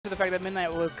the fact that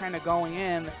Midnight was kind of going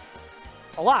in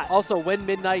a lot. Also, when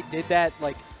Midnight did that,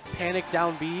 like, panic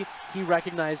down B, he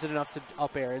recognized it enough to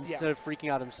up air instead of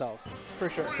freaking out himself. For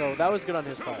sure. So that was good on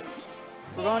his part.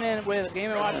 So going in with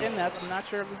Game & Watch in Ness. I'm not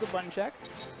sure if this is a button check.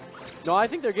 No, I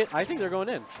think they're going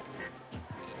in.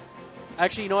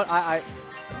 Actually, you know what?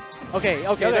 Okay,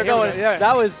 they're going in. Yeah.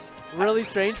 That was really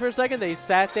strange for a second. They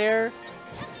sat there,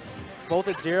 both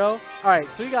at 0. All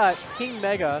right, so we got King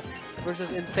Mega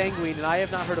versus Ensanguine, and I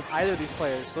have not heard of either of these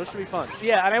players, so this should be fun.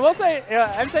 Yeah, and I will say,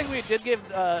 Ensanguine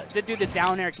did do the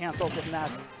down air cancels with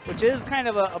Ness, which is kind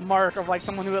of a mark of like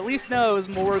someone who at least knows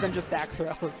more than just back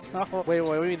throws. So. Wait,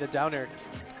 what do you mean the down air?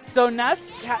 So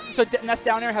Ness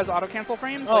down air has auto cancel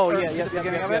frames. Oh like, yep.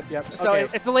 So okay.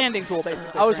 it's a landing tool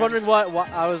basically. I was wondering I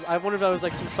wondered if that was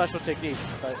like some special technique,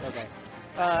 but okay.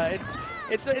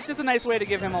 It's just a nice way to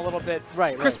give him a little bit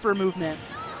crisper movement.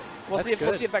 We'll see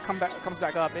if that comes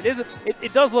back up.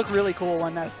 It does look really cool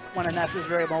when a Ness is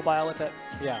very mobile with it.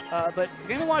 Yeah. But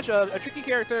Game & Watch, a tricky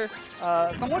character,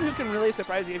 someone who can really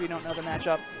surprise you if you don't know the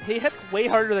matchup. He hits way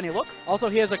harder than he looks. Also,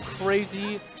 he has a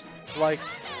crazy,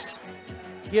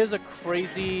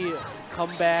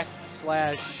 comeback /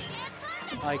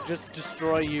 like just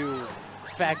destroy you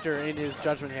factor in his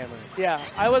Judgment Hammer. Yeah,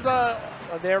 I was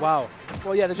there. Wow.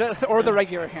 Well, yeah, or the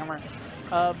regular hammer.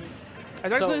 I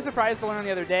was actually surprised to learn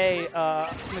the other day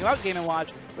something about Game &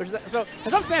 Watch, which is so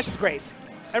his up smash is great.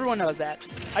 Everyone knows that.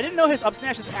 I didn't know his up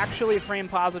smash is actually frame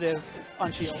positive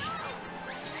on shield.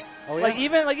 Oh yeah. Like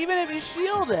even if you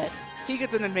shield it, he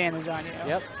gets an advantage on you.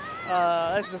 Yep.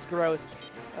 That's just gross.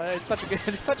 It's such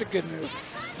a good move.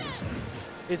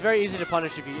 It's very easy to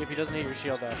punish if he doesn't hit your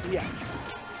shield though. Yes.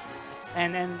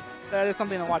 And that is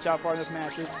something to watch out for in this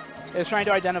match. Is trying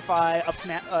to identify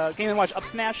Game & Watch up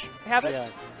smash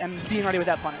habits and being ready with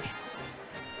that punish.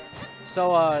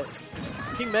 So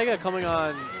King Mega coming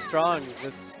on strong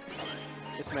this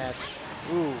match.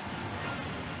 Ooh.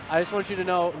 I just want you to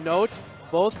note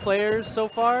both players so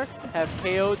far have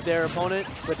KO'd their opponent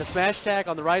with a smash attack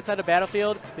on the right side of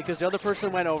battlefield because the other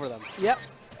person went over them. Yep.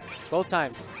 Both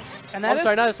times. And that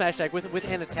sorry, not a smash attack, with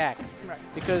an attack. Right.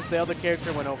 Because the other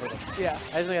character went over them. Yeah.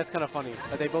 I think that's kind of funny,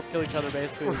 that they both kill each other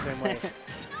basically the same way.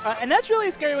 And that's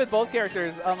really scary with both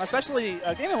characters, especially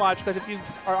Game & Watch, because if you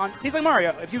are on, he's like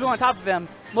Mario. If you go on top of them,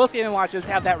 most Game & Watches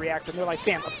have that reaction. They're like,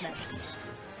 bam, up smash.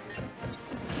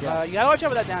 Yeah. You gotta watch out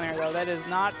with that down air though. That is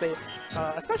not safe,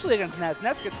 especially against Ness.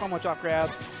 Ness gets so much off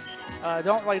grabs.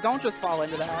 Don't just fall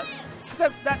into that.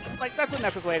 That's what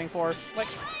Ness is waiting for. Like,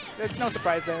 there's no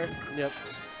surprise there. Yep.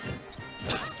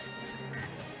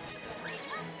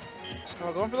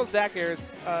 Well, going for those back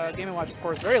airs, Game & Watch, of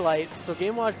course, very light. So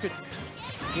Game Watch's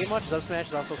up smash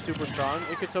is also super strong.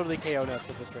 It could totally KO Ness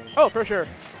at this range. Oh, for sure.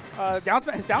 His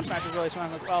down smash is really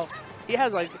strong as well. He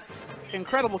has like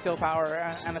incredible kill power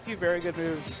and a few very good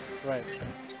moves. Right.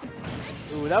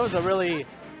 Ooh, that was really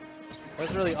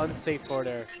unsafe forward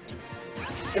air.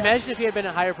 Imagine if he had been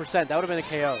a higher percent, that would have been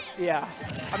a KO. Yeah.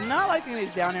 I'm not liking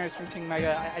these down airs from King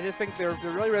Mega. I just think they're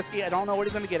really risky. I don't know what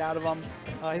he's going to get out of them.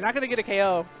 He's not going to get a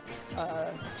KO.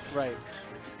 Right.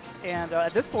 And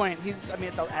at this point,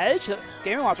 at the edge.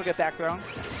 Game & Watch will get back thrown.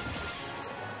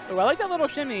 Oh, I like that little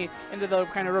shimmy into the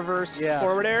kind of reverse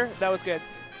forward air. That was good.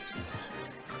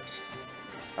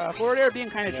 Forward air being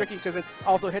kind of tricky because it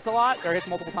also hits a lot, or hits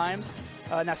multiple times.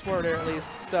 And that's forward air at least.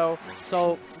 So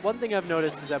one thing I've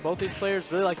noticed is that both these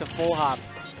players really like to full hop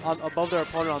above their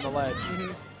opponent on the ledge.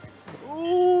 Mm-hmm.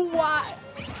 Ooh, why?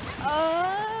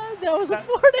 That was a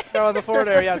forward air. That was a forward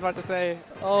air, yeah, I was about to say.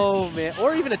 Oh, man.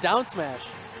 Or even a down smash.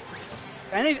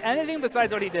 Anything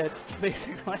besides what he did,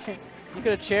 basically. You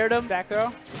could have chaired him. Back throw.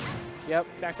 Yep.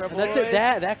 Back throw. And that's it.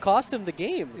 That cost him the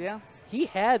game. Yeah. He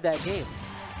had that game.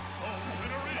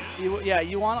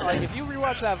 You want, like, if you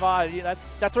rewatch that VOD,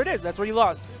 that's where it is. That's where you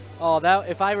lost. Oh,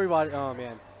 if I rewatch, oh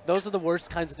man, those are the worst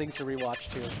kinds of things to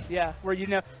rewatch too. Yeah, where you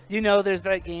know there's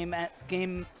that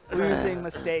game losing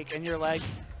mistake, and you're like,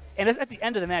 and it's at the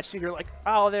end of the match, you're like,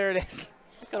 oh, there it is.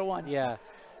 I could have won. Yeah,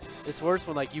 it's worse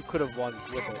when like you could have won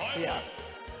with it. Yeah.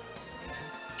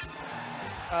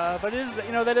 But it is,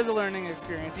 that is a learning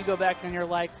experience. You go back and you're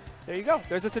like, there you go.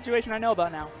 There's a situation I know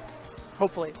about now.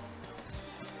 Hopefully.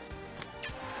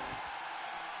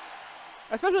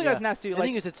 Especially against Ness too. The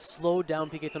thing is, it slowed down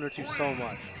PK Thunder 2 so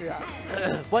much.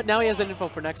 Yeah. But now he has that info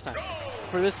for next time,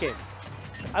 for this game.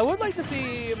 I would like to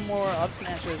see more up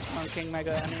smashes from King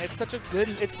Mega. I mean, it's such a good,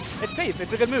 it's safe.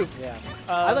 It's a good move. Yeah.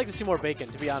 I'd like to see more Bacon,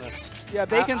 to be honest. Yeah,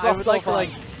 Bacon's I would like fun.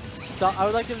 I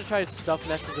would like him to try to stuff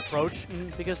Ness's approach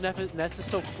because Ness is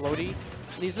so floaty.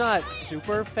 And he's not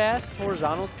super fast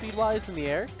horizontal speed-wise in the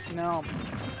air. No.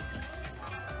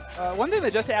 one thing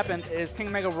that just happened is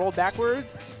King Mega rolled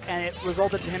backwards, and it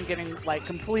resulted in him getting like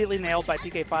completely nailed by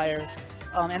PK Fire.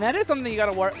 And that is something you got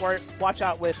to watch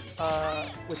out with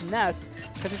Ness,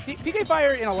 because his PK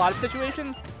Fire in a lot of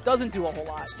situations doesn't do a whole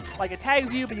lot. Like, it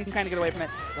tags you, but you can kind of get away from it.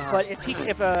 But if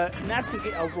Ness can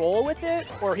get a roll with it,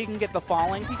 or he can get the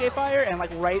falling PK Fire and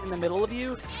like right in the middle of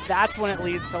you, that's when it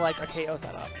leads to like a KO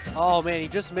setup. Oh man, he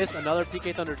just missed another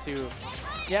PK Thunder 2.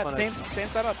 Yeah, same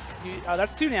setup.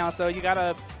 That's 2 now, so you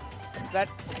gotta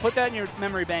put that in your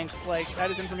memory banks. Like,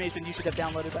 that is information you should have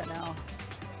downloaded by now.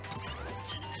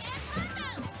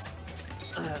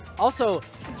 Also,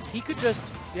 he could just.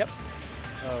 Yep.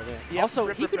 Oh man. Yep. Also,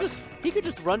 he could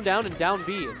just run down and down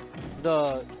B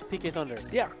the PK Thunder.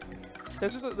 Yeah.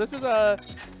 This is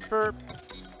for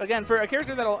a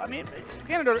character that'll, I mean,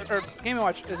 Game &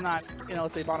 Watch is not,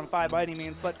 let's say bottom 5 by any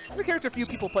means, but it's a character few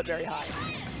people put very high.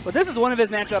 But this is one of his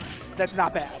matchups that's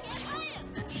not bad.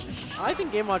 I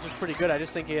think Game & Watch is pretty good. I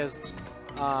just think he has.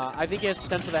 I think he has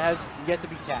potential that has yet to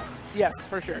be tapped. Yes,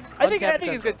 for sure. I think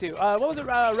he's good too. What was it?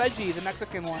 Reggie, the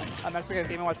Mexican one, a Mexican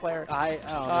Game & Watch player.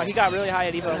 He got really high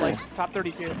at EVO, like top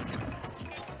 32.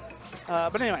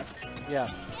 But anyway. Yeah.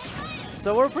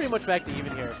 So we're pretty much back to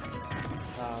even here.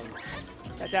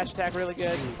 That dash attack really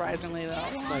good, surprisingly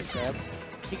though. Nice grab.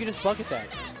 He can just bucket that.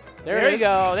 There you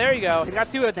go. There you go. He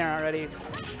got 2 in there already.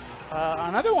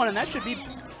 Another one, and that should be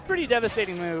a pretty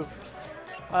devastating move.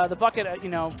 The bucket,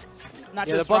 not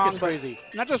just strong, crazy.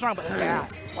 Not just strong, but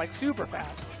fast, like super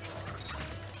fast.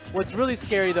 What's really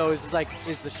scary though is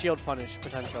the shield punish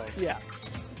potential. Yeah.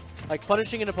 Like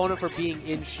punishing an opponent for being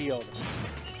in shield.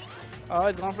 Oh,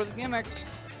 he's going for the gimmicks.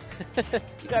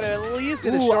 You got to at least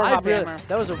get a short hop hammer.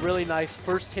 That was a really nice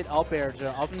first hit up air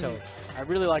to up tilt. I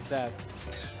really like that.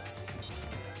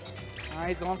 All right,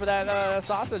 he's going for that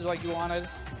sausage like you wanted.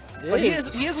 But he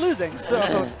is losing,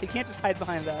 so he can't just hide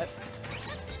behind that.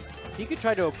 He could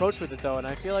try to approach with it though, and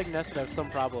I feel like Ness would have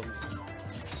some problems.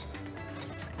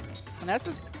 Ness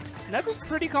is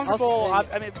pretty comfortable.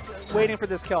 I mean, waiting for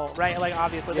this kill, right? Like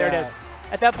obviously, there it is.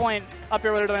 At that point, up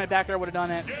air would have done it, back air would have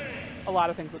done it. A lot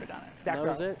of things would have done it. Back that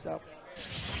was it. So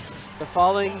the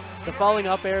falling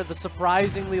up air, the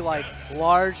surprisingly like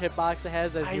large hitbox it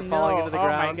has as you're falling into the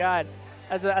ground. Oh my god!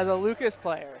 As a Lucas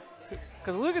player,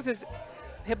 because Lucas's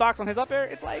hitbox on his up air,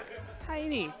 it's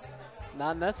tiny.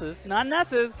 Not Ness's. Not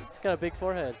Ness's. He's got a big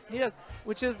forehead. He does,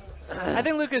 which is, I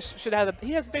think Lucas should have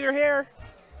he has bigger hair.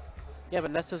 Yeah,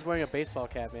 but Ness is wearing a baseball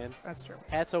cap, man. That's true.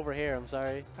 Hat's over here, I'm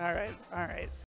sorry. All right, all right.